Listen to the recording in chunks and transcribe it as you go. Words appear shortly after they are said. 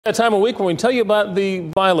That time of week when we tell you about the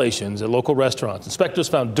violations at local restaurants. Inspectors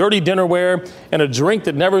found dirty dinnerware and a drink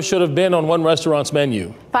that never should have been on one restaurant's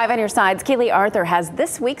menu. 5 on your side's Keely Arthur has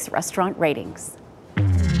this week's restaurant ratings.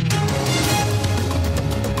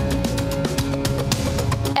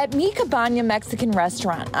 At Mi Cabaña Mexican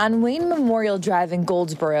restaurant on Wayne Memorial Drive in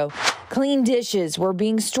Goldsboro, clean dishes were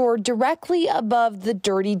being stored directly above the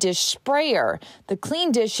dirty dish sprayer. The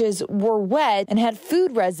clean dishes were wet and had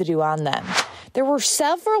food residue on them. There were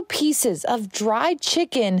several pieces of dried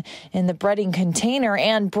chicken in the breading container,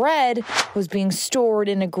 and bread was being stored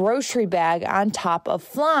in a grocery bag on top of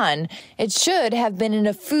flan. It should have been in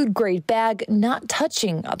a food-grade bag, not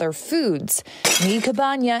touching other foods. Mi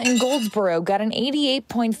Cabaña in Goldsboro got an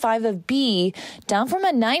 88.5 of B, down from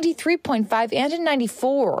a 93.5 and a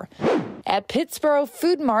 94. At Pittsboro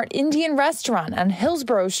Food Mart Indian Restaurant on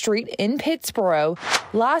Hillsborough Street in Pittsboro,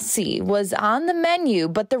 lassi was on the menu,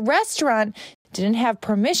 but the restaurant didn't have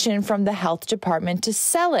permission from the health department to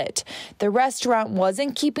sell it. The restaurant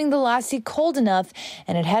wasn't keeping the lassi cold enough,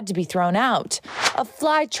 and it had to be thrown out. A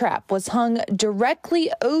fly trap was hung directly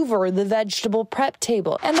over the vegetable prep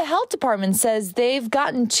table, and the health department says they've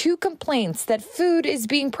gotten 2 complaints that food is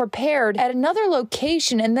being prepared at another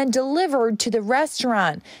location and then delivered to the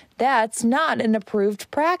restaurant. That's not an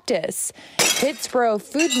approved practice. Pittsboro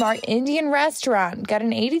Food Mart Indian Restaurant got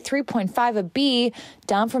an 83.5 of B,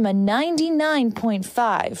 down from a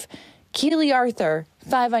 99.5. Keely Arthur,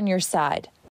 5 on your side.